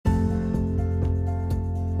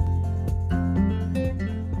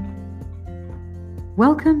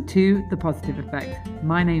Welcome to The Positive Effect.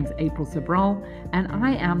 My name's April Sobral, and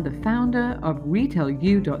I am the founder of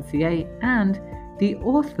RetailU.ca and the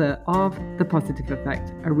author of The Positive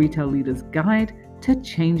Effect, a retail leader's guide to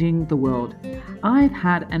changing the world. I've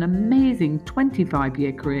had an amazing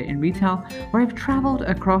 25-year career in retail where I've traveled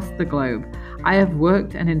across the globe. I have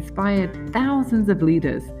worked and inspired thousands of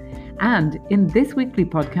leaders. And in this weekly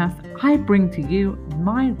podcast, I bring to you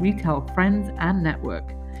my retail friends and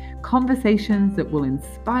network. Conversations that will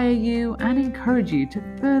inspire you and encourage you to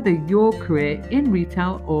further your career in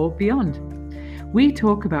retail or beyond. We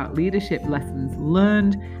talk about leadership lessons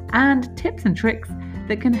learned and tips and tricks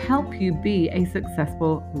that can help you be a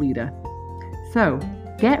successful leader. So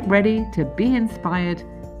get ready to be inspired,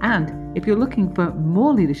 and if you're looking for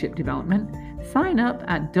more leadership development, sign up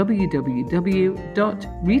at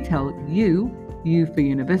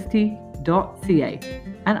www.retailu.ca,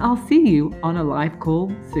 and I'll see you on a live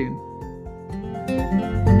call soon.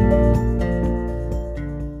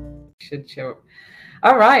 Should show up.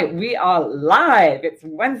 All right, we are live. It's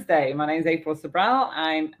Wednesday. My name is April Sobral.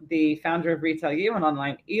 I'm the founder of Retail U, an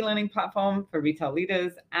online e-learning platform for retail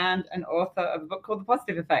leaders, and an author of a book called The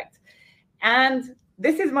Positive Effect. And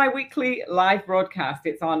this is my weekly live broadcast.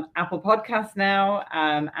 It's on Apple Podcasts now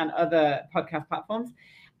and other podcast platforms.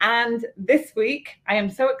 And this week, I am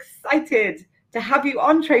so excited to have you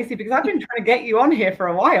on, Traci, because I've been trying to get you on here for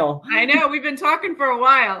a while. I know, we've been talking for a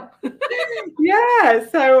while. Yeah.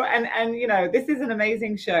 So, and you know, this is an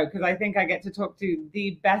amazing show because I think I get to talk to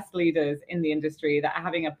the best leaders in the industry that are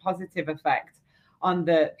having a positive effect on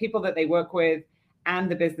the people that they work with and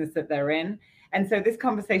the business that they're in. And so this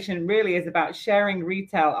conversation really is about sharing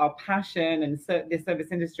retail, our passion, and the service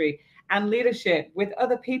industry and leadership with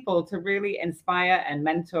other people to really inspire and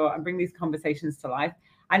mentor and bring these conversations to life.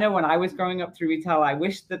 I know when I was growing up through retail, I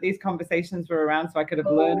wished that these conversations were around so I could have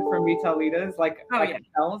learned from retail leaders like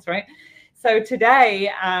ourselves, right? So today,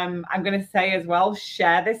 I'm going to say as well,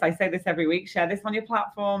 share this. I say this every week, share this on your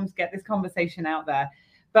platforms, get this conversation out there.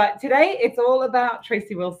 But today, it's all about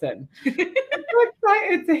Traci Wilson. I'm so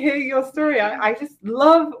excited to hear your story. I just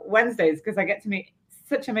love Wednesdays because I get to meet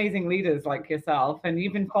such amazing leaders like yourself, and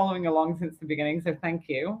you've been following along since the beginning, so thank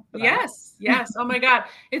you. Yes. Oh my God,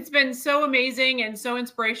 it's been so amazing and so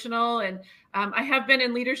inspirational. And I have been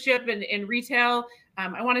in leadership and in retail.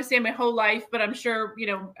 I want to say my whole life, but I'm sure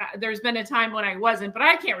there's been a time when I wasn't, but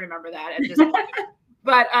I can't remember that at this point.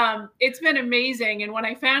 But it's been amazing. And when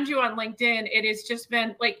I found you on LinkedIn, it has just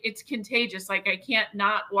been like, it's contagious. Like I can't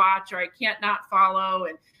not watch or I can't not follow.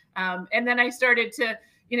 And then I started to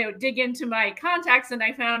dig into my contacts, and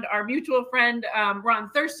I found our mutual friend, Ron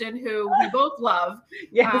Thurston, who we both love.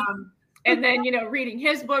 Yes. And then, reading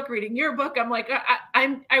his book, reading your book, I'm like,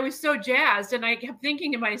 I was so jazzed. And I kept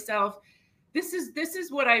thinking to myself, this is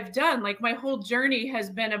what I've done. Like my whole journey has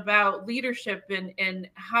been about leadership and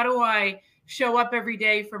how do I show up every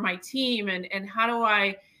day for my team and how do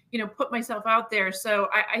I, put myself out there. So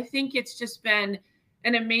I think it's just been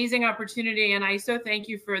an amazing opportunity. And I so thank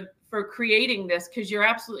you for creating this, because you're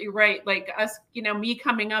absolutely right. Like us, me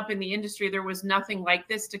coming up in the industry, there was nothing like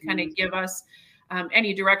this to kind of give us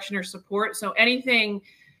any direction or support. So anything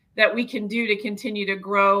that we can do to continue to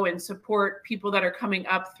grow and support people that are coming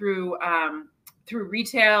up through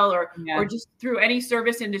retail or just through any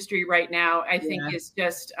service industry right now, I think is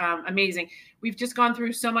just amazing. We've just gone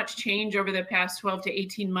through so much change over the past 12 to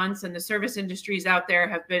 18 months, and the service industries out there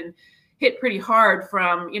have been hit pretty hard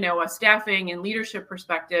from, a staffing and leadership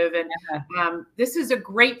perspective. And this is a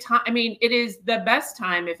great time. I mean, it is the best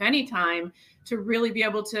time, if any time, to really be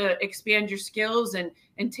able to expand your skills and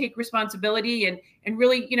take responsibility and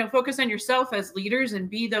really, focus on yourself as leaders and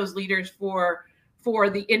be those leaders for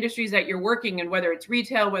the industries that you're working in, whether it's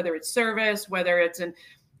retail, whether it's service, whether it's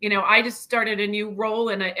I just started a new role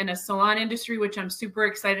in a salon industry, which I'm super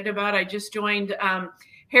excited about. I just joined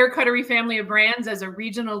Hair Cuttery family of brands as a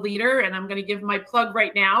regional leader. And I'm going to give my plug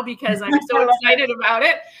right now because I'm so excited about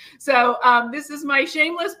it. So this is my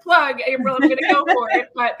shameless plug, April. I'm going to go for it.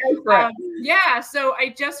 But so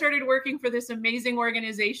I just started working for this amazing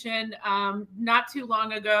organization not too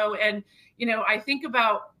long ago. And, I think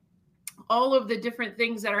about all of the different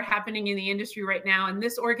things that are happening in the industry right now. And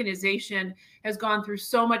this organization has gone through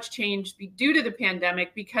so much change due to the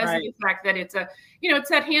pandemic because of the fact that it's it's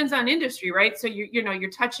that hands-on industry, right? So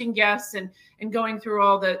you're touching guests and going through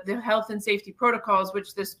all the health and safety protocols,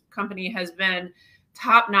 which this company has been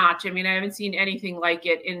top notch. I mean, I haven't seen anything like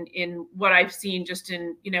it in what I've seen just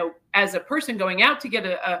in, as a person going out to get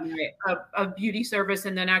a beauty service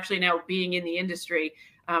and then actually now being in the industry,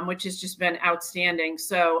 which has just been outstanding.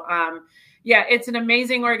 So, Yeah, it's an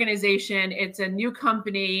amazing organization. It's a new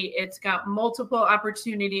company. It's got multiple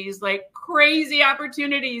opportunities, like crazy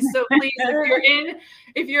opportunities. So please,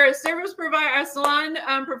 if you're a service provider, a salon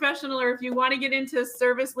professional, or if you want to get into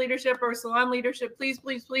service leadership or salon leadership, please,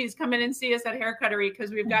 please, please come in and see us at Hair Cuttery, because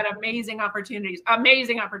we've got amazing opportunities.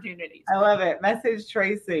 Amazing opportunities. I love it. Message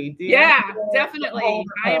Traci. Yeah, definitely.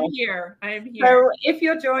 I am here. So if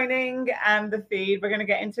you're joining the feed, we're going to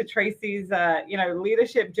get into Traci's,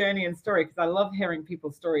 leadership journey and story, because I love hearing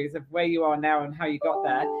people's stories of where you are now and how you got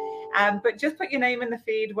there. But just put your name in the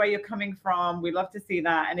feed, where you're coming from. We love to see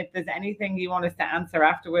that. And if there's anything you want us to answer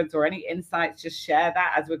afterwards or any insights, just share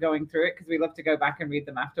that as we're going through it, because we love to go back and read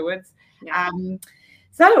them afterwards.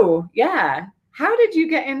 Yeah. How did you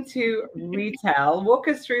get into retail? Walk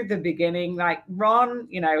us through the beginning. Like Ron,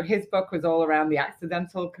 his book was all around the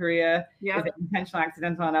accidental career. Yeah. Is it intentional,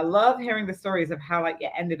 accidental? And I love hearing the stories of how you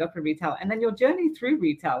ended up in retail, and then your journey through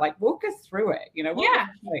retail. Like, walk us through it.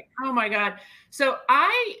 Oh my God. So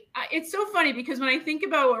it's so funny, because when I think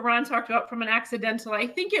about what Ron talked about from an accidental, I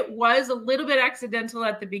think it was a little bit accidental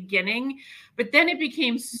at the beginning, but then it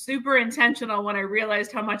became super intentional when I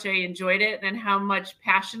realized how much I enjoyed it and how much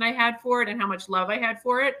passion I had for it and how much love I had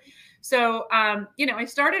for it. So, I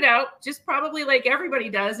started out just probably like everybody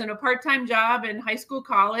does, in a part-time job in high school,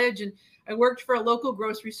 college, and I worked for a local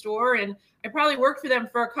grocery store, and I probably worked for them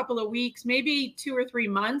for a couple of weeks, maybe 2 or 3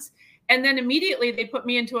 months. And then immediately they put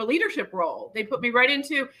me into a leadership role. They put me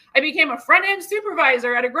I became a front-end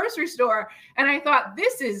supervisor at a grocery store. And I thought,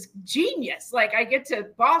 this is genius. Like, I get to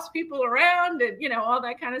boss people around and, all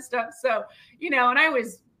that kind of stuff. So, and I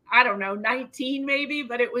was, I don't know, 19 maybe,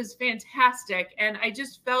 but it was fantastic. And I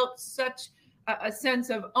just felt such a sense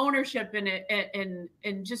of ownership in it,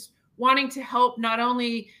 and just wanting to help not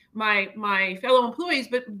only my fellow employees,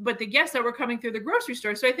 but the guests that were coming through the grocery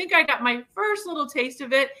store. So I think I got my first little taste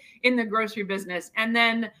of it in the grocery business. And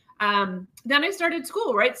then I started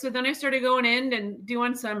school, right? So then I started going in and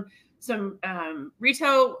doing some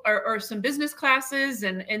retail or some business classes.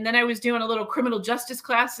 And then I was doing a little criminal justice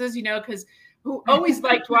classes, because who always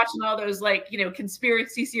liked watching all those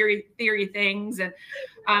conspiracy theory things. And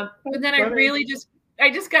but then I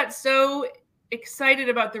just got so excited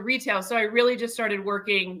about the retail. So I really just started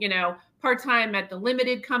working, part-time at the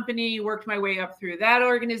limited company, worked my way up through that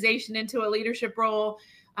organization into a leadership role.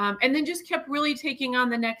 And then just kept really taking on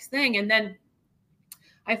the next thing. And then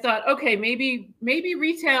I thought, okay, maybe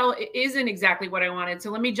retail isn't exactly what I wanted.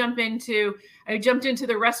 So I jumped into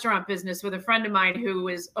the restaurant business with a friend of mine who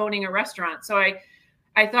was owning a restaurant. So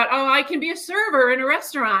I thought, oh, I can be a server in a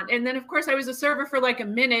restaurant. And then, of course, I was a server for like a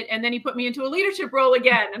minute. And then he put me into a leadership role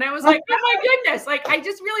again. And I was like, oh, my goodness, I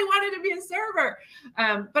just really wanted to be a server.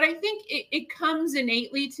 But I think it comes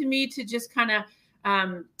innately to me to just kind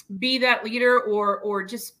of be that leader, or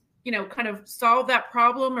just, kind of solve that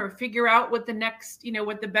problem or figure out what the next,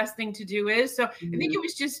 what the best thing to do is. So I think it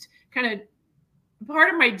was just kind of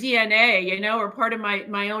part of my DNA, or part of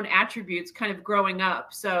my own attributes kind of growing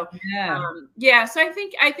up. So, so I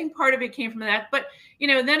think part of it came from that, but,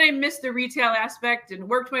 then I missed the retail aspect and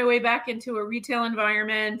worked my way back into a retail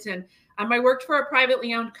environment. And I worked for a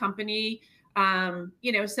privately owned company,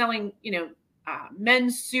 selling,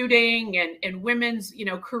 men's suiting and women's,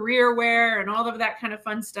 career wear and all of that kind of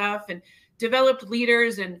fun stuff, and developed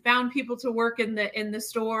leaders and found people to work in the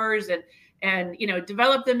stores and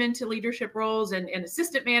develop them into leadership roles and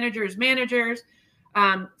assistant managers.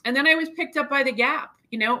 And then I was picked up by the Gap.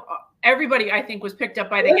 Everybody, I think, was picked up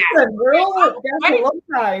by the Gap.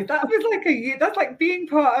 Alumni. That's like being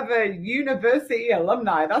part of a university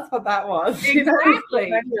alumni. That's what that was. Exactly.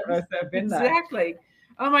 Many of us have been exactly. There.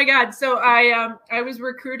 Oh my God. So I was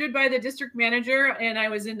recruited by the district manager, and I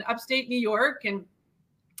was in upstate New York, and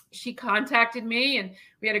she contacted me and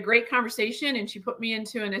we had a great conversation, and she put me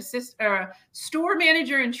into an store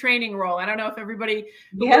manager in training role. I don't know if everybody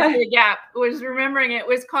who worked at the Gap was remembering it. It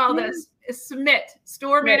was called a SMIT,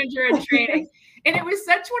 store manager in training. And it was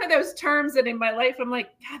such one of those terms that in my life, I'm like,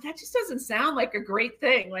 God, that just doesn't sound like a great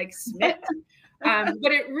thing, like SMIT.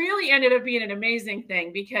 But it really ended up being an amazing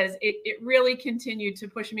thing, because it really continued to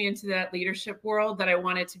push me into that leadership world that I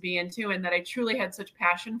wanted to be into and that I truly had such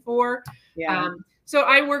passion for. So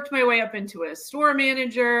I worked my way up into a store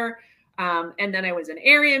manager, and then I was an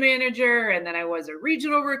area manager, and then I was a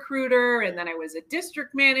regional recruiter, and then I was a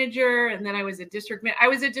district manager, and then I was a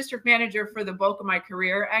district manager for the bulk of my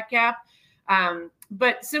career at Gap.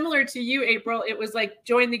 But similar to you, April, it was like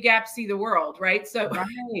join the Gap, see the world, right? So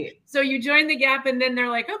you join the Gap, and then they're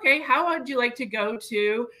like, okay, how would you like to go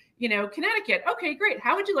to, Connecticut. Okay, great.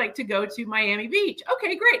 How would you like to go to Miami Beach?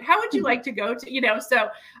 Okay, great. How would you like to go to, so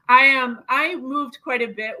I moved quite a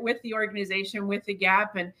bit with the organization, with the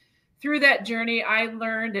Gap. And through that journey, I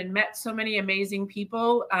learned and met so many amazing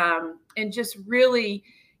people. And just really,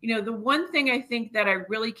 the one thing I think that I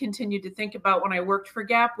really continued to think about when I worked for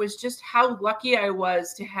Gap was just how lucky I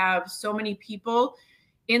was to have so many people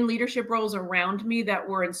in leadership roles around me that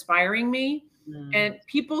were inspiring me, and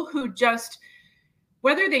people who just,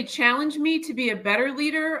 whether they challenged me to be a better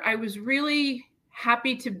leader, I was really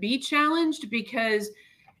happy to be challenged, because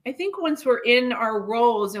I think once we're in our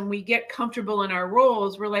roles and we get comfortable in our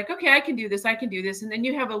roles, we're like, okay, I can do this. And then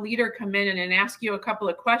you have a leader come in and ask you a couple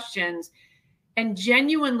of questions and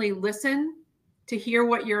genuinely listen to hear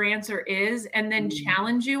what your answer is, and then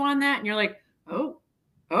challenge you on that. And you're like, oh,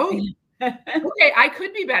 okay, I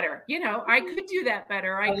could be better. I could do that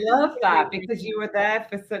better. I love that, because you were there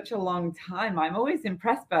for such a long time. I'm always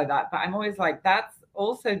impressed by that, but I'm always like, that's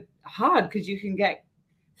also hard, because you can get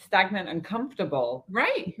stagnant and comfortable.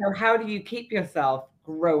 Right. So how do you keep yourself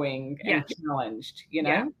growing and challenged,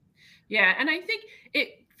 Yeah. And I think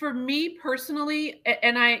for me personally,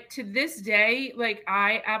 and to this day, like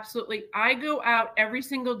I go out every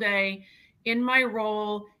single day in my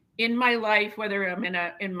role, in my life, whether I'm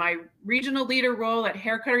in my regional leader role at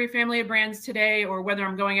Cuttery Family of Brands today, or whether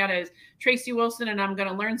I'm going out as Traci Wilson and I'm going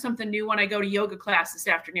to learn something new when I go to yoga class this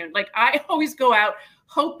afternoon. Like I always go out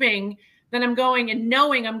hoping that I'm going and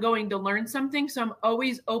knowing I'm going to learn something. So I'm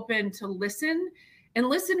always open to listen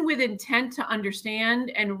with intent to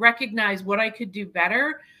understand and recognize what I could do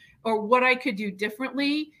better or what I could do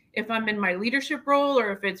differently if I'm in my leadership role,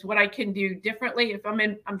 or if it's what I can do differently if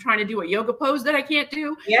I'm trying to do a yoga pose that I can't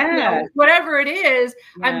do. Whatever it is,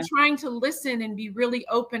 I'm trying to listen and be really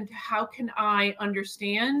open to how can I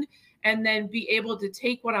understand, and then be able to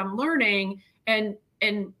take what I'm learning and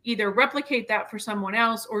either replicate that for someone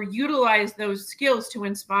else, or utilize those skills to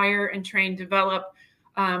inspire and train, develop,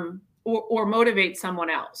 or motivate someone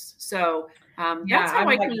else. So that's how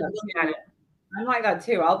I kind of look at it. I'm like that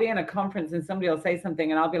too. I'll be in a conference and somebody will say something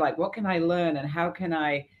and I'll be like, what can I learn? And how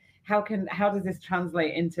does this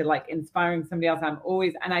translate into like inspiring somebody else?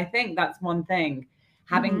 And I think that's one thing,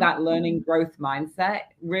 having that learning growth mindset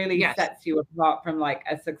really sets you apart from like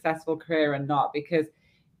a successful career and not, because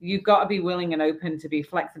you've got to be willing and open to be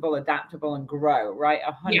flexible, adaptable, and grow, right?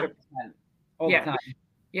 100% all the time.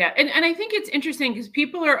 Yeah. And I think it's interesting because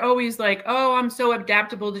people are always like, oh, I'm so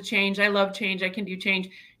adaptable to change. I love change. I can do change.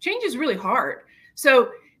 Change is really hard.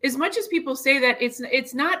 So as much as people say that,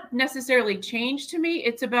 it's not necessarily change to me.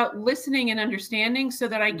 It's about listening and understanding so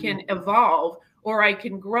that I can evolve, or I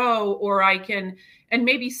can grow, or I can, and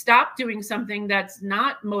maybe stop doing something that's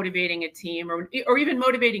not motivating a team or even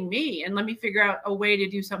motivating me. And let me figure out a way to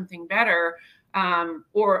do something better,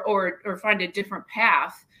 or find a different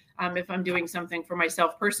path. If I'm doing something for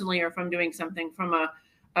myself personally, or if I'm doing something from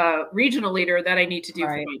a regional leader that I need to do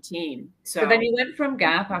for my team. So then you went from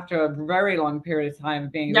Gap after a very long period of time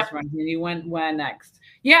of being this running, and you went where next?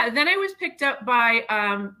 Yeah, then I was picked up by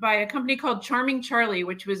a company called Charming Charlie,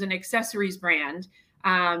 which was an accessories brand.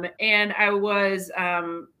 And I was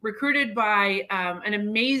recruited by an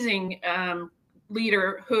amazing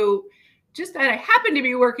leader who that I happen to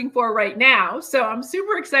be working for right now. So I'm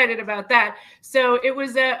super excited about that. So it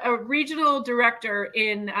was a regional director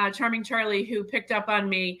in Charming Charlie who picked up on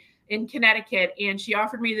me in Connecticut, and she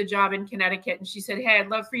offered me the job in Connecticut. And she said, hey, I'd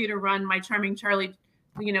love for you to run my Charming Charlie,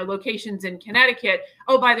 locations in Connecticut.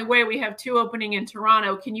 Oh, by the way, we have 2 opening in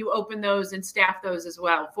Toronto. Can you open those and staff those as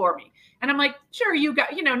well for me? And I'm like, sure, you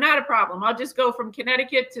got, not a problem. I'll just go from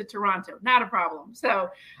Connecticut to Toronto. Not a problem. So,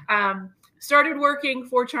 started working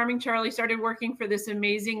for Charming Charlie, started working for this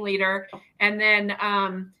amazing leader. And then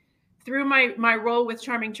through my role with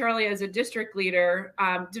Charming Charlie as a district leader,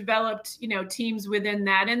 developed, teams within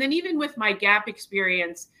that. And then even with my Gap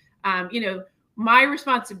experience, my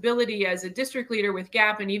responsibility as a district leader with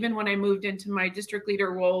Gap, and even when I moved into my district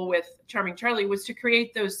leader role with Charming Charlie, was to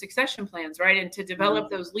create those succession plans, right? And to develop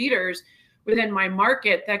those leaders within my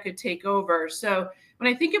market that could take over. So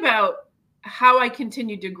when I think about how I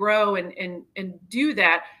continued to grow and do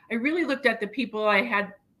that, I really looked at the people I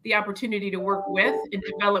had the opportunity to work with and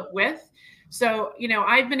develop with. So,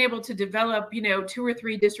 I've been able to develop, 2 or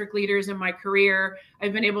 3 district leaders in my career.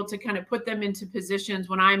 I've been able to kind of put them into positions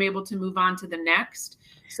when I'm able to move on to the next.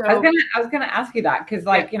 So I was gonna ask you that, because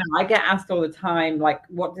I get asked all the time, like,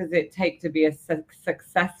 what does it take to be a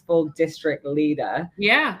successful district leader?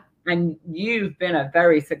 Yeah. And you've been a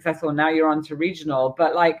very successful, now you're on to regional,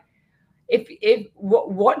 but like,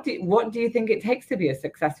 what do you think it takes to be a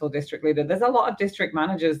successful district leader? There's a lot of district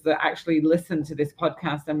managers that actually listen to this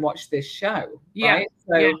podcast and watch this show, right?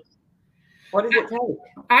 So what does it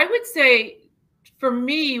take? I would say, for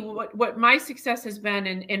me, what my success has been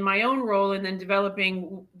in my own role, and then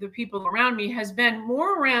developing the people around me, has been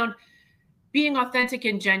more around being authentic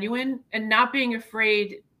and genuine, and not being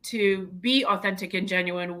afraid to be authentic and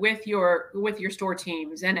genuine with your store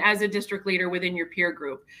teams and as a district leader within your peer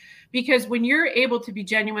group. Because when you're able to be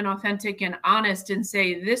genuine, authentic, and honest, and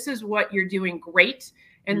say, this is what you're doing great,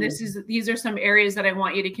 and these are some areas that I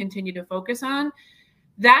want you to continue to focus on,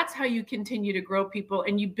 that's how you continue to grow people,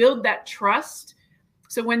 and you build that trust.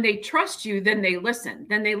 So when they trust you, then they listen.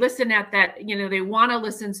 Then they listen at that, they want to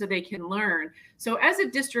listen so they can learn. So as a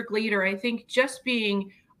district leader, I think just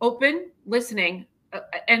being open, listening,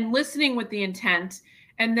 and listening with the intent,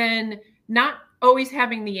 and then not always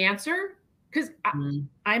having the answer, because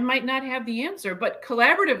I might not have the answer, but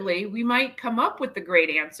collaboratively, we might come up with the great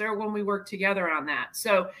answer when we work together on that.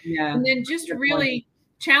 So, and then just really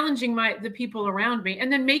challenging the people around me,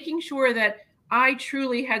 and then making sure that I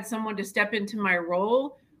truly had someone to step into my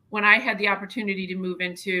role when I had the opportunity to move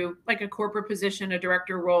into like a corporate position, a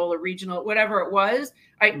director role, a regional, whatever it was.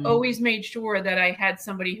 I always made sure that I had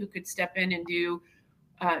somebody who could step in and do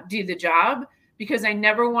the job, because I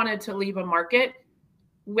never wanted to leave a market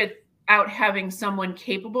without having someone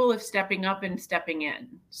capable of stepping up and stepping in.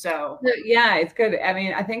 So yeah, it's good. I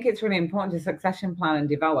mean, I think it's really important to succession plan and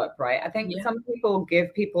develop, right? I think some people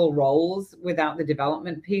give people roles without the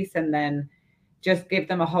development piece, and then just give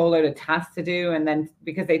them a whole load of tasks to do, and then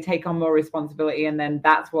because they take on more responsibility, and then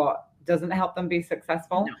that's what doesn't help them be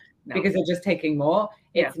successful. No. Because they're just taking more.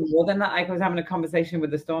 It's more than that. I was having a conversation with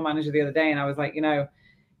the store manager the other day, and I was like,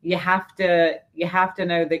 you have to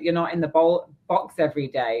know that you're not in the box every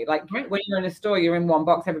day. Like when you're in a store, you're in one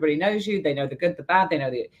box. Everybody knows you. They know the good, the bad. They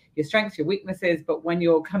know your strengths, your weaknesses. But when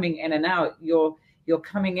you're coming in and out, you're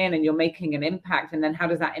coming in and you're making an impact. And then how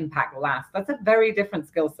does that impact last? That's a very different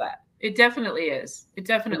skill set. It definitely is. It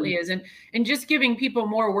definitely is. And just giving people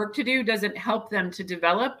more work to do doesn't help them to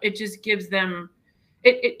develop. It just gives them,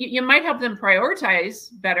 you might help them prioritize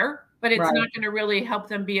better, but it's not going to really help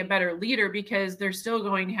them be a better leader, because they're still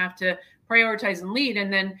going to have to prioritize and lead.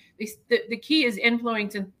 And then the key is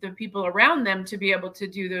influencing the people around them to be able to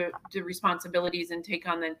do the responsibilities and take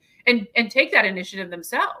on them and take that initiative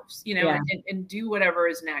themselves, and do whatever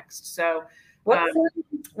is next. So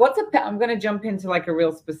I'm going to jump into like a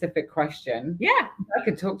real specific question. Yeah. I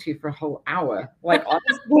could talk to you for a whole hour. Like,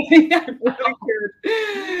 honestly, I really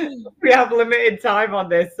could. We have limited time on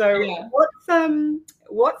this. So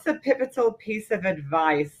what's a pivotal piece of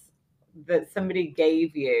advice that somebody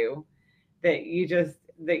gave you that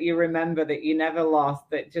you remember, that you never lost,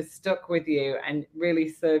 that just stuck with you and really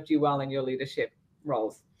served you well in your leadership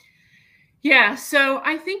roles? Yeah. So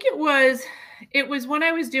I think it was when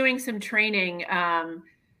I was doing some training,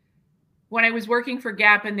 when I was working for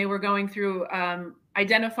Gap, and they were going through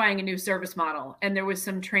identifying a new service model. And there was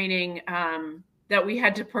some training that we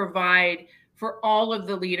had to provide for all of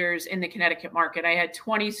the leaders in the Connecticut market. I had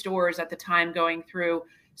 20 stores at the time going through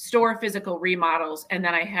store physical remodels. And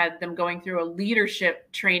then I had them going through a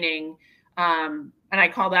leadership training. And I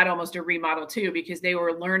call that almost a remodel too, because they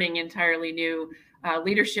were learning entirely new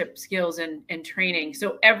leadership skills and training.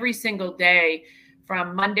 So every single day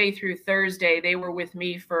from Monday through Thursday, they were with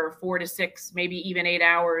me for 4 to 6, maybe even 8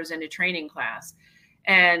 hours in a training class.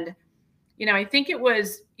 And, I think it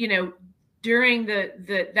was, during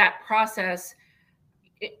that process,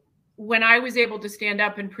 when I was able to stand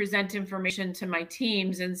up and present information to my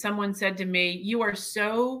teams, and someone said to me, "You are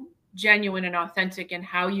so genuine and authentic in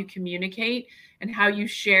how you communicate and how you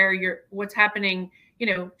share what's happening,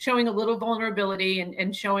 showing a little vulnerability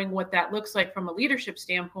and showing what that looks like from a leadership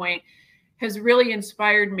standpoint, has really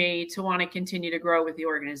inspired me to want to continue to grow with the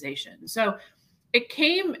organization." So it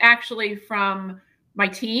came actually from my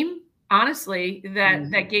team, honestly,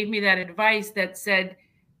 that gave me that advice, that said,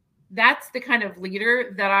 that's the kind of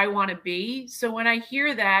leader that I want to be. So when I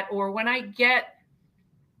hear that, or when I get,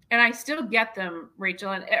 and I still get them,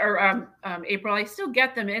 Rachel or April, I still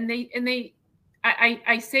get them, and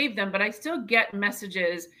I save them, but I still get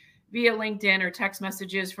messages via LinkedIn or text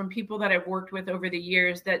messages from people that I've worked with over the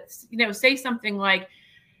years that, say something like,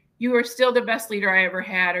 "You are still the best leader I ever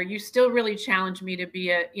had," or "You still really challenged me to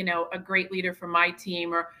be a great leader for my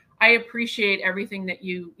team," or "I appreciate everything that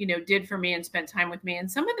you did for me and spent time with me." And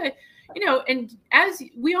some of the, and as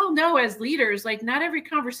we all know, as leaders, like, not every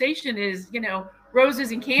conversation is,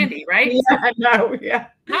 roses and candy, right? Yeah, no,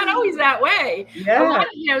 not always that way.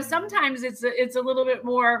 Yeah. Sometimes it's a little bit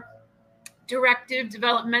more directive,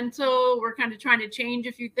 developmental. We're kind of trying to change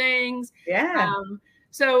a few things. Yeah.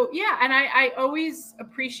 So yeah, and I always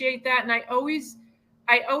appreciate that, and I always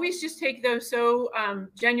just take those so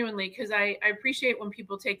genuinely, because I appreciate when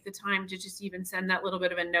people take the time to just even send that little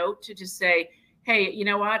bit of a note to just say, hey, you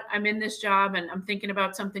know what, I'm in this job and I'm thinking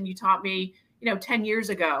about something you taught me, 10 years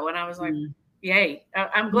ago. And I was like, yay,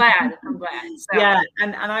 I'm glad. So. Yeah.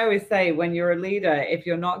 And I always say, when you're a leader, if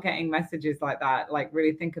you're not getting messages like that, like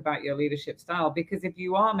really think about your leadership style, because if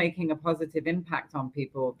you are making a positive impact on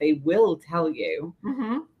people, they will tell you.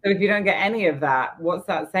 So if you don't get any of that, what's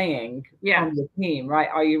that saying on the team, right?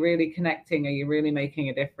 Are you really connecting? Are you really making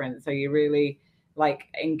a difference? Are you really like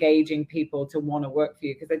engaging people to want to work for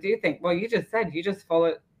you? Because I do think, well, you just said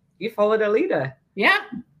you followed a leader. Yeah,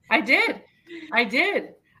 I did.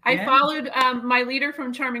 I followed my leader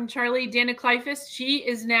from Charming Charlie, Dana Kleifus. She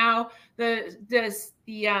is now the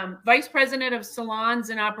vice president of salons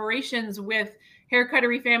and operations with Hair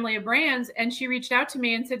Cuttery family of brands. And she reached out to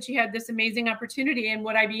me and said she had this amazing opportunity and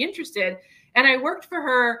would I be interested? And I worked for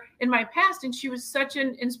her in my past, and she was such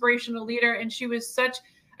an inspirational leader. And she was such,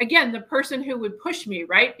 again, the person who would push me,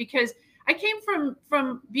 right? Because I came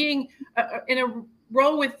from being in a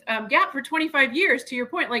role with Gap for 25 years, to your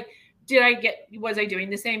point, like, was I doing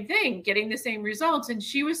the same thing, getting the same results? And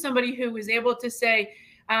she was somebody who was able to say,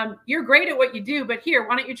 you're great at what you do, but here,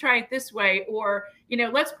 why don't you try it this way? Or,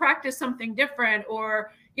 let's practice something different,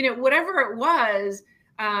 or, whatever it was,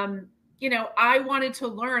 I wanted to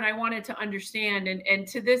learn, I wanted to understand. And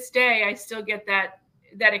to this day, I still get that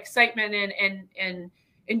excitement and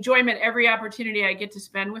enjoyment every opportunity I get to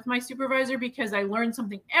spend with my supervisor, because I learn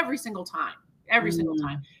something every single time,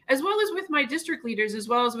 as well as with my district leaders, as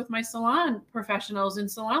well as with my salon professionals and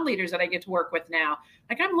salon leaders that I get to work with now.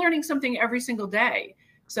 Like, I'm learning something every single day.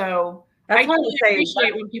 So I really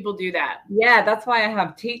appreciate when people do that. Yeah, that's why I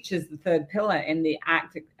have teach as the third pillar in the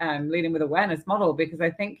ACT leading with awareness model, because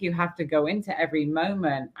I think you have to go into every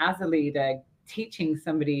moment as a leader teaching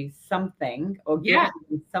somebody something or giving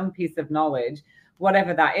them some piece of knowledge,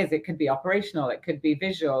 whatever that is. It could be operational, it could be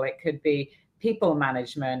visual, it could be people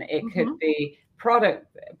management, it could be product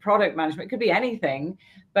management, it could be anything,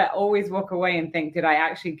 but always walk away and think, did I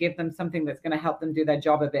actually give them something that's going to help them do their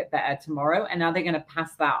job a bit better tomorrow? And now they're going to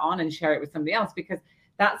pass that on and share it with somebody else, because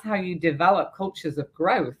that's how you develop cultures of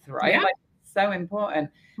growth, right? Like, so important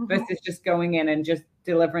versus just going in and just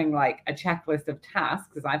delivering like a checklist of tasks,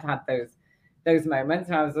 because I've had those moments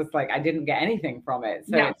and I was just like, I didn't get anything from it.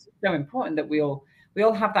 So it's so important that we all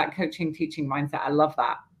have that coaching, teaching mindset. I love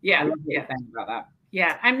that. I love what you're saying about that.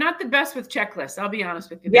 Yeah, I'm not the best with checklists, I'll be honest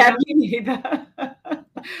with you. Yeah, me neither.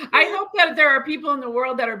 I hope that there are people in the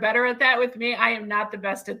world that are better at that with me. I am not the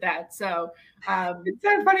best at that. So it's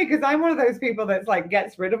so funny, because I'm one of those people that's like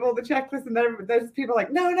gets rid of all the checklists, and then there's people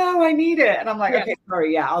like, no, I need it. And I'm like, okay,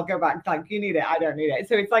 sorry, I'll go back. Like, you need it, I don't need it.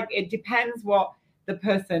 So it's like, it depends what the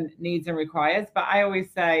person needs and requires. But I always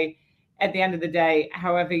say, at the end of the day,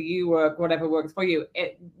 however you work, whatever works for you,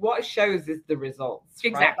 what shows is the results.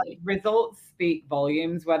 Exactly. Right? Like, results speak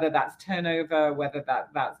volumes, whether that's turnover, whether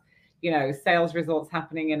that's sales results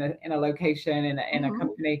happening in a location, in a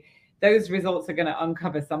company. Those results are going to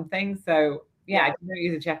uncover something. So I don't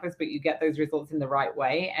use a checklist, but you get those results in the right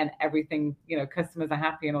way, and everything, customers are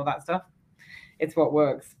happy and all that stuff. It's what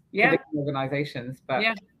works for the organizations. But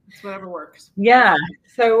it's whatever works. Yeah.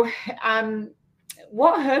 So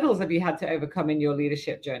what hurdles have you had to overcome in your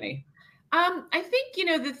leadership journey? I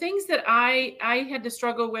think, the things that I had to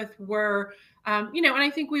struggle with were, and I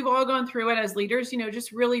think we've all gone through it as leaders,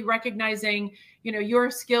 just really recognizing, your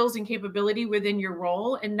skills and capability within your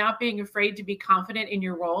role, and not being afraid to be confident in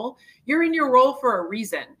your role. You're in your role for a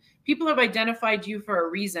reason. People have identified you for a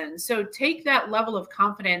reason. So take that level of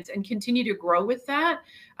confidence and continue to grow with that.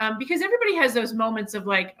 Because everybody has those moments of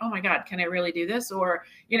like, oh my God, can I really do this? Or,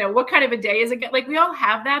 what kind of a day is it? Like, we all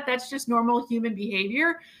have that. That's just normal human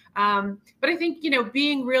behavior. But I think,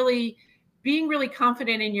 being really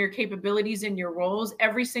confident in your capabilities and your roles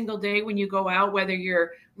every single day when you go out, whether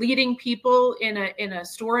you're leading people in a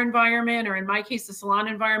store environment, or in my case, the salon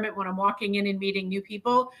environment, when I'm walking in and meeting new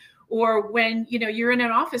people, or when, you're in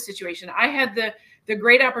an office situation. I had the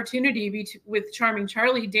great opportunity with Charming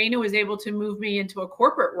Charlie. Dana was able to move me into a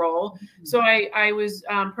corporate role. So I was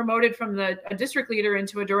promoted from a district leader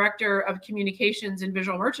into a director of communications and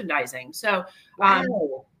visual merchandising. So,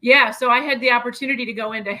 so I had the opportunity to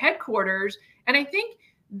go into headquarters. And I think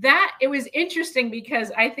that it was interesting,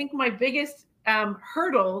 because I think my biggest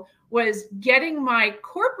hurdle was getting my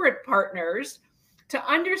corporate partners to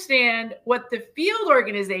understand what the field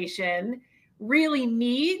organization really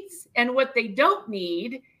needs and what they don't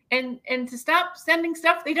need, and to stop sending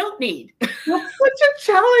stuff they don't need. That's such a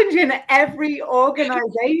challenge in every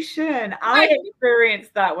organization. I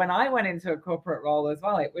experienced that when I went into a corporate role as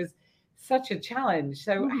well. It was such a challenge.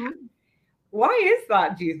 So why is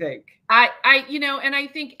that, do you think? And I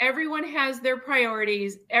think everyone has their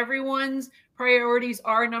priorities. Everyone's priorities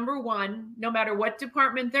are number one, no matter what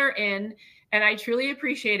department they're in. And I truly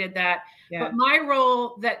appreciated that. Yeah. But my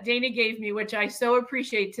role that Dana gave me, which I so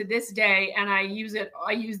appreciate to this day, and I use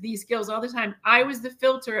these skills all the time. I was the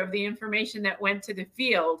filter of the information that went to the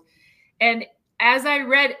field. And as I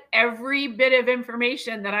read every bit of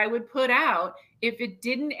information that I would put out, if it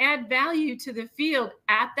didn't add value to the field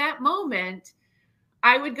at that moment,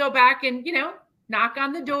 I would go back and, knock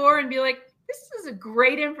on the door and be like, this is a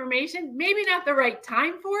great information, maybe not the right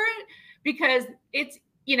time for it, because it's,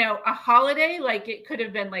 a holiday, like it could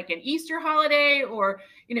have been like an Easter holiday, or,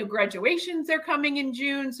 graduations are coming in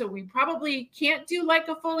June. So we probably can't do like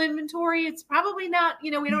a full inventory. It's probably not, we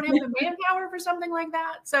don't have the manpower for something like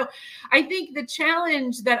that. So I think the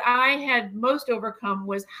challenge that I had most overcome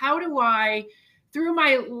was, how do I, through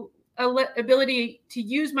my ability to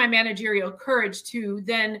use my managerial courage, to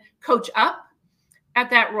then coach up at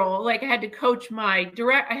that role. Like I had to coach I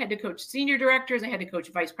had to coach senior directors. I had to coach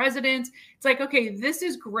vice presidents. It's like, okay, this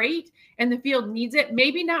is great and the field needs it.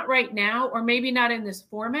 Maybe not right now, or maybe not in this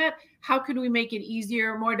format. How could we make it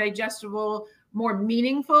easier, more digestible, more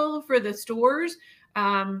meaningful for the stores,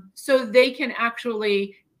 so they can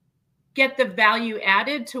actually get the value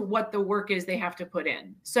added to what the work is they have to put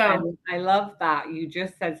in. So I love that. You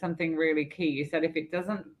just said something really key. You said, if it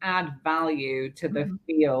doesn't add value to the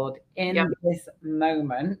field in this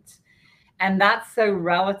moment, and that's so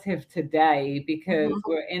relative today, because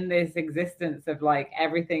we're in this existence of like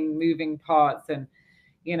everything moving parts and,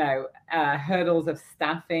 hurdles of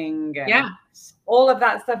staffing and all of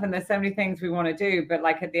that stuff. And there's so many things we want to do, but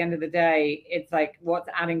like at the end of the day, it's like, what's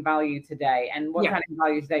adding value today? And what's adding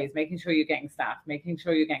value today is making sure you're getting staff, making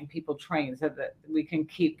sure you're getting people trained, so that we can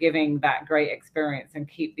keep giving that great experience and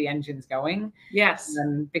keep the engines going. Yes.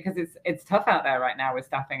 Because it's tough out there right now with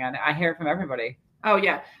staffing, and I hear it from everybody. Oh,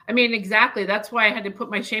 yeah. I mean, exactly. That's why I had to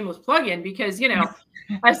put my shameless plug in, because,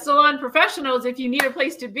 as salon professionals, if you need a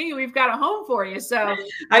place to be, we've got a home for you. So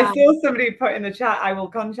I saw somebody put in the chat, I will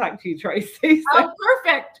contact you, Traci. So. Oh,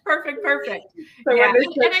 perfect. So when this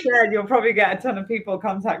gets shared, you'll probably get a ton of people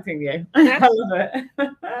contacting you. I love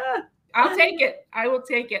it. I'll take it. I will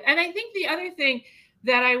take it. And I think the other thing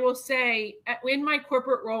that I will say, in my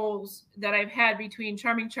corporate roles that I've had between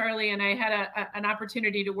Charming Charlie, and I had an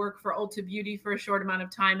opportunity to work for Ulta Beauty for a short amount of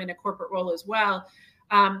time in a corporate role as well,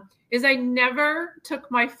 is I never took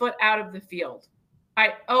my foot out of the field.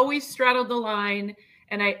 I always straddled the line,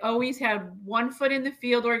 and I always had one foot in the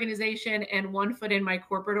field organization and one foot in my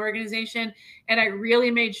corporate organization. And I really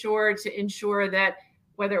made sure to ensure that,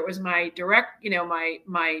 whether it was my direct,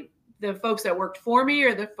 the folks that worked for me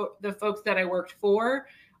or the folks that I worked for,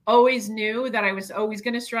 always knew that I was always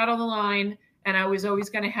going to straddle the line, and I was always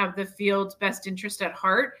going to have the field's best interest at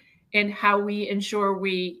heart, and how we ensure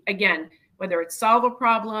we, again, whether it's solve a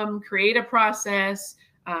problem, create a process,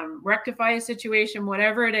 rectify a situation,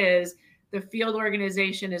 whatever it is, the field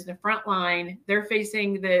organization is the front line. They're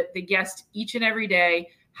facing the guest each and every day.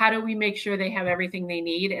 How do we make sure they have everything they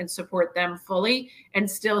need and support them fully, and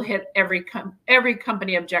still hit every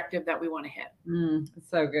company objective that we want to hit?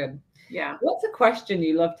 So good. Yeah. What's a question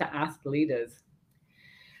you love to ask leaders?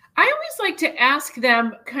 I always like to ask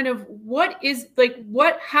them kind of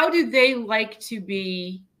how do they like to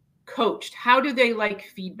be coached? How do they like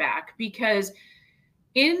feedback? Because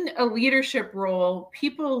in a leadership role,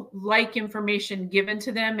 people like information given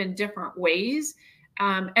to them in different ways.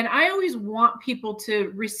 And I always want people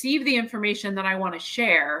to receive the information that I want to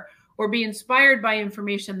share, or be inspired by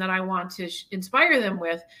information that I want to inspire them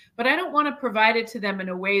with, but I don't want to provide it to them in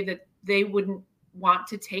a way that they wouldn't want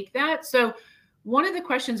to take that. So one of the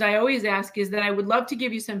questions I always ask is that I would love to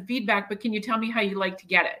give you some feedback, but can you tell me how you like to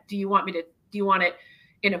get it? Do you want it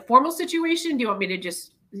in a formal situation? Do you want me to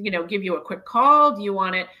just, give you a quick call? Do you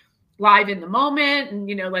want it live in the moment? And,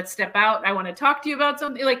 let's step out. I want to talk to you about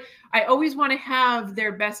something. Like, I always want to have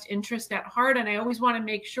their best interest at heart. And I always want to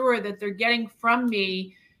make sure that they're getting from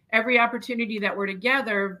me every opportunity that we're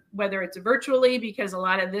together, whether it's virtually, because a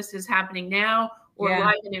lot of this is happening now, or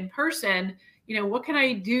live and in person. What can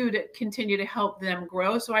I do to continue to help them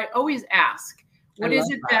grow? So I always ask, what is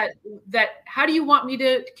it that how do you want me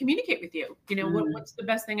to communicate with you? What's the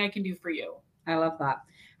best thing I can do for you? I love that.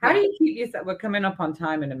 How do you keep yourself? We're coming up on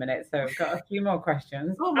time in a minute, so I've got a few more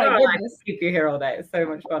questions. Oh my goodness. I keep you here all day. It's so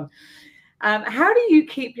much fun. How do you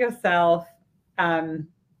keep yourself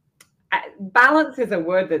balance is a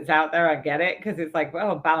word that's out there. I get it, because it's like,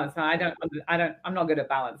 well, balance. And I'm not good at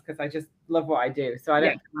balance, because I just love what I do. So I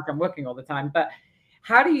don't feel like I'm working all the time. But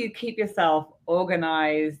how do you keep yourself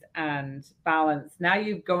organized and balanced? Now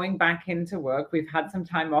you're going back into work. We've had some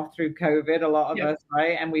time off through COVID, a lot of us,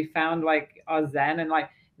 right? And we found like our zen, and like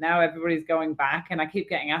now everybody's going back. And I keep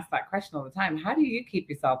getting asked that question all the time. How do you keep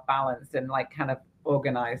yourself balanced and like kind of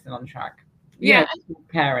organized and on track?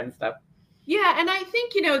 Care and stuff. Yeah. And I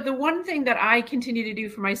think, the one thing that I continue to do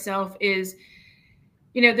for myself is,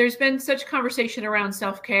 there's been such conversation around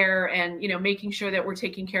self-care and, making sure that we're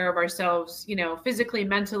taking care of ourselves, physically,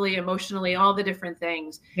 mentally, emotionally, all the different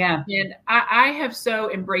things. Yeah. And I have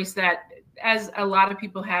so embraced that, as a lot of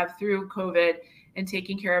people have through COVID, and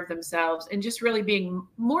taking care of themselves and just really being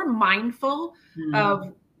more mindful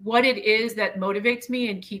of what it is that motivates me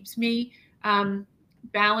and keeps me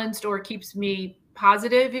balanced, or keeps me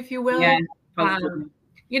positive, if you will. Yeah, and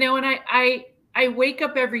I wake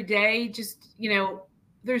up every day, just,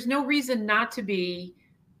 there's no reason not to be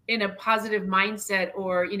in a positive mindset,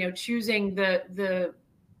 or, choosing the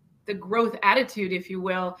growth attitude, if you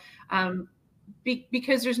will,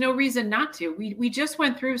 because there's no reason not to. We just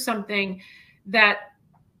went through something that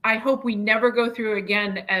I hope we never go through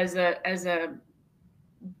again as a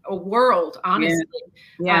world, honestly.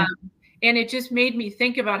 Yeah. And it just made me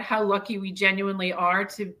think about how lucky we genuinely are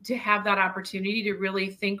to have that opportunity to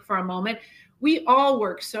really think for a moment. We all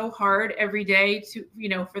work so hard every day to,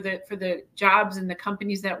 for the jobs and the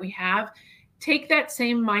companies that we have. Take that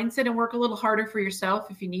same mindset and work a little harder for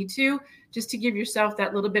yourself if you need to, just to give yourself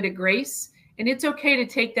that little bit of grace. And it's okay to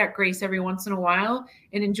take that grace every once in a while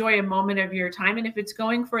and enjoy a moment of your time. And if it's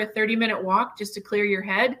going for a 30-minute walk just to clear your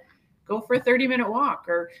head, go for a 30-minute walk.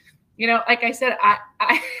 Or, like I said,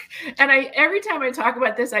 I every time I talk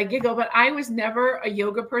about this, I giggle, but I was never a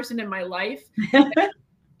yoga person in my life.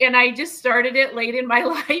 And I just started it late in my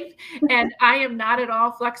life, and I am not at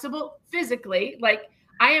all flexible physically. Like,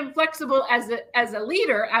 I am flexible as a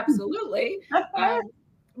leader, absolutely.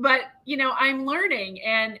 But, I'm learning,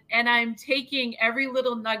 and I'm taking every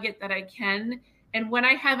little nugget that I can. And when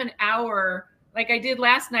I have an hour, like I did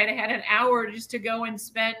last night, I had an hour just to go and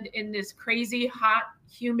spend in this crazy, hot,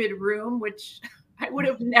 humid room, which I would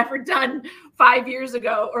have never done 5 years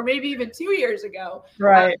ago, or maybe even 2 years ago.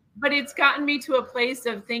 Right. But it's gotten me to a place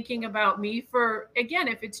of thinking about me for, again,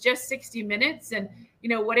 if it's just 60 minutes and,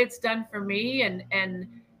 what it's done for me. And,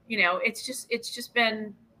 it's just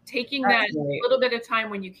been taking that little bit of time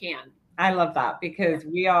when you can. I love that, because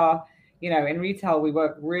we are, in retail, we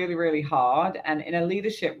work really, really hard. And in a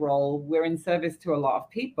leadership role, we're in service to a lot of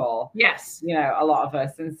people. Yes. A lot of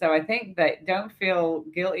us. And so I think that don't feel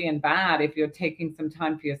guilty and bad if you're taking some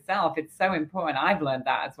time for yourself. It's so important. I've learned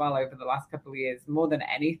that as well over the last couple of years, more than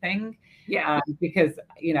anything. Yeah. Because,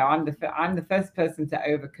 I'm the first person to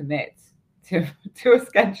overcommit to a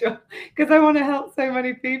schedule, because I want to help so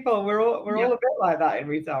many people. We're all a bit like that in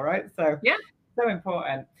retail, right? So so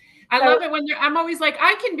important. I love it when I'm always like,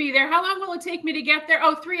 I can be there. How long will it take me to get there?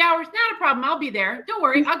 Oh, 3 hours. Not a problem. I'll be there. Don't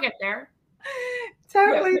worry. I'll get there.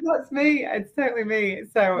 Totally. That's me. It's totally me.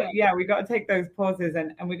 So we got to take those pauses,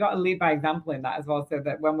 and we got to lead by example in that as well, so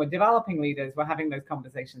that when we're developing leaders, we're having those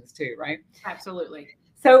conversations too, right? Absolutely.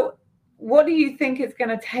 So what do you think it's going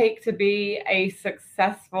to take to be a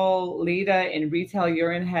successful leader in retail?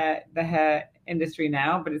 You're in the hair industry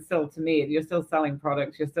now, but it's still, to me, you're still selling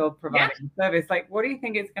products, you're still providing service. Like, what do you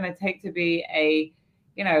think it's going to take to be a,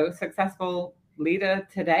 successful leader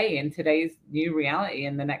today, in today's new reality,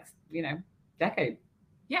 in the next, decade?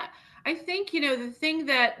 Yeah, I think, the thing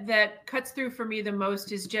that cuts through for me the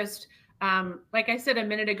most is just, like I said a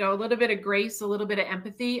minute ago, a little bit of grace, a little bit of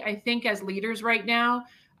empathy. I think as leaders right now,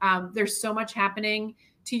 there's so much happening.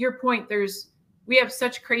 To your point, we have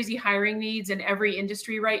such crazy hiring needs in every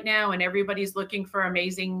industry right now, and everybody's looking for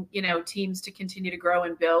amazing, teams to continue to grow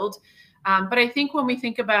and build. But I think when we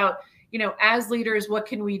think about, as leaders, what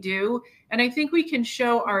can we do? And I think we can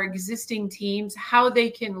show our existing teams how they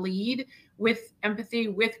can lead with empathy,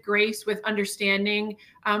 with grace, with understanding,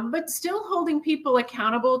 but still holding people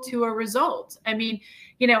accountable to a result. I mean,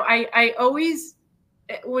 I always,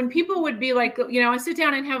 when people would be like, I sit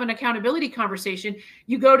down and have an accountability conversation,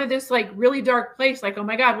 you go to this like really dark place, like, oh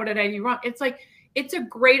my God, what did I do wrong? It's like, it's a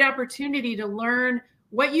great opportunity to learn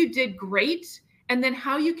what you did great, and then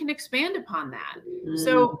how you can expand upon that.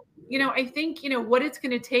 So, I think, what it's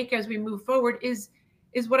going to take as we move forward is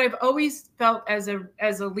what I've always felt as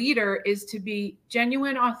a leader, is to be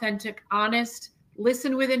genuine, authentic, honest,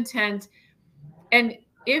 listen with intent. And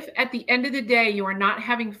if at the end of the day you are not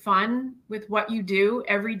having fun with what you do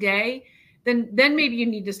every day, then maybe you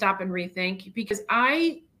need to stop and rethink. Because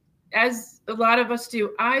I as a lot of us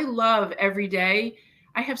do, I love every day.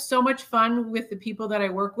 I have so much fun with the people that I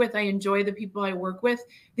work with. I enjoy the people I work with.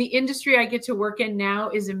 The industry I get to work in now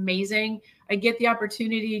is amazing. I get the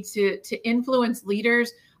opportunity to influence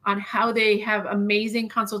leaders on how they have amazing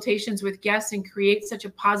consultations with guests and create such a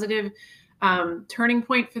positive turning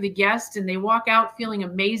point for the guest, and they walk out feeling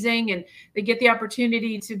amazing, and they get the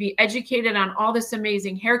opportunity to be educated on all this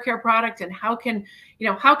amazing hair care product and how can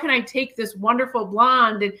I take this wonderful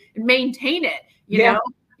blonde and maintain it,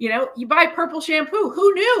 you buy purple shampoo.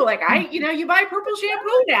 Who knew? Like you buy purple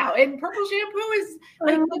shampoo now, and purple shampoo is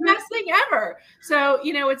like the best thing ever. So,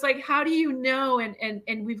 it's like, how do you know?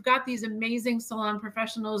 And we've got these amazing salon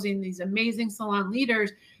professionals and these amazing salon leaders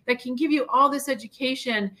that can give you all this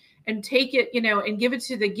education and take it, and give it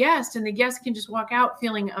to the guest, and the guest can just walk out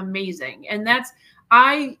feeling amazing. And that's,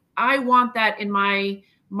 I want that in my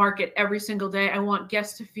market every single day. I want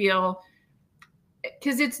guests to feel,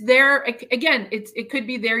 because it's their, again, it could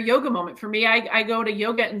be their yoga moment. For me, I go to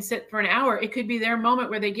yoga and sit for an hour. It could be their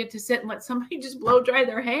moment where they get to sit and let somebody just blow dry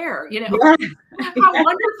their hair. How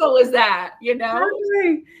wonderful is that?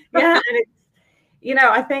 Totally. Yeah. And it's,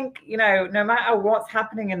 I think, no matter what's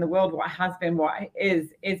happening in the world, what has been, what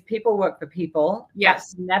is people work for people.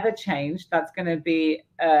 Yes. That's never changed. That's going to be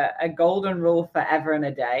a golden rule forever and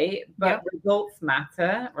a day. But results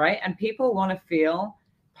matter, right? And people want to feel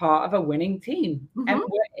part of a winning team. And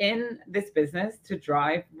we're in this business to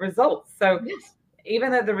drive results. So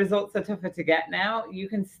even though the results are tougher to get now, you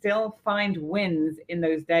can still find wins in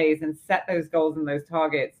those days and set those goals and those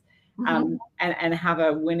targets. And have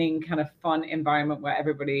a winning kind of fun environment where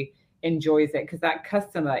everybody enjoys it, because that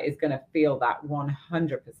customer is going to feel that 100%.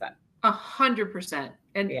 100%.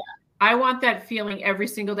 And I want that feeling every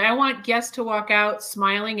single day. I want guests to walk out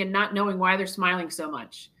smiling and not knowing why they're smiling so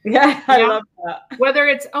much. Yeah, I love that. Whether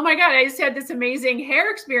it's, oh my God, I just had this amazing hair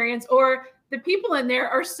experience, or the people in there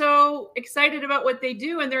are so excited about what they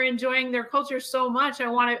do and they're enjoying their culture so much. I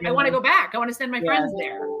want to go back. I want to send my friends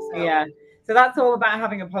there. So. So that's all about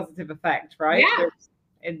having a positive effect, right? Yeah.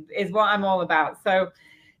 It is what I'm all about. So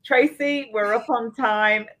Traci, we're up on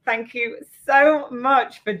time. Thank you so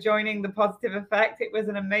much for joining the Positive Effect. It was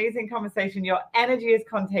an amazing conversation. Your energy is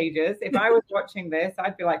contagious. If I was watching this,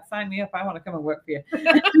 I'd be like, sign me up. I want to come and work for you.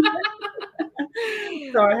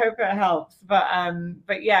 So I hope it helps.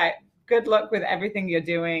 But yeah, good luck with everything you're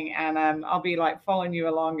doing. And I'll be like following you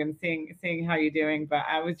along and seeing how you're doing. But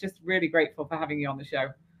I was just really grateful for having you on the show.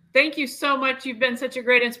 Thank you so much. You've been such a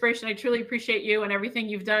great inspiration. I truly appreciate you and everything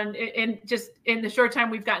you've done in the short time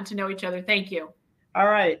we've gotten to know each other. Thank you. All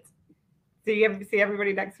right. See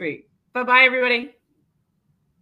everybody next week. Bye-bye, everybody.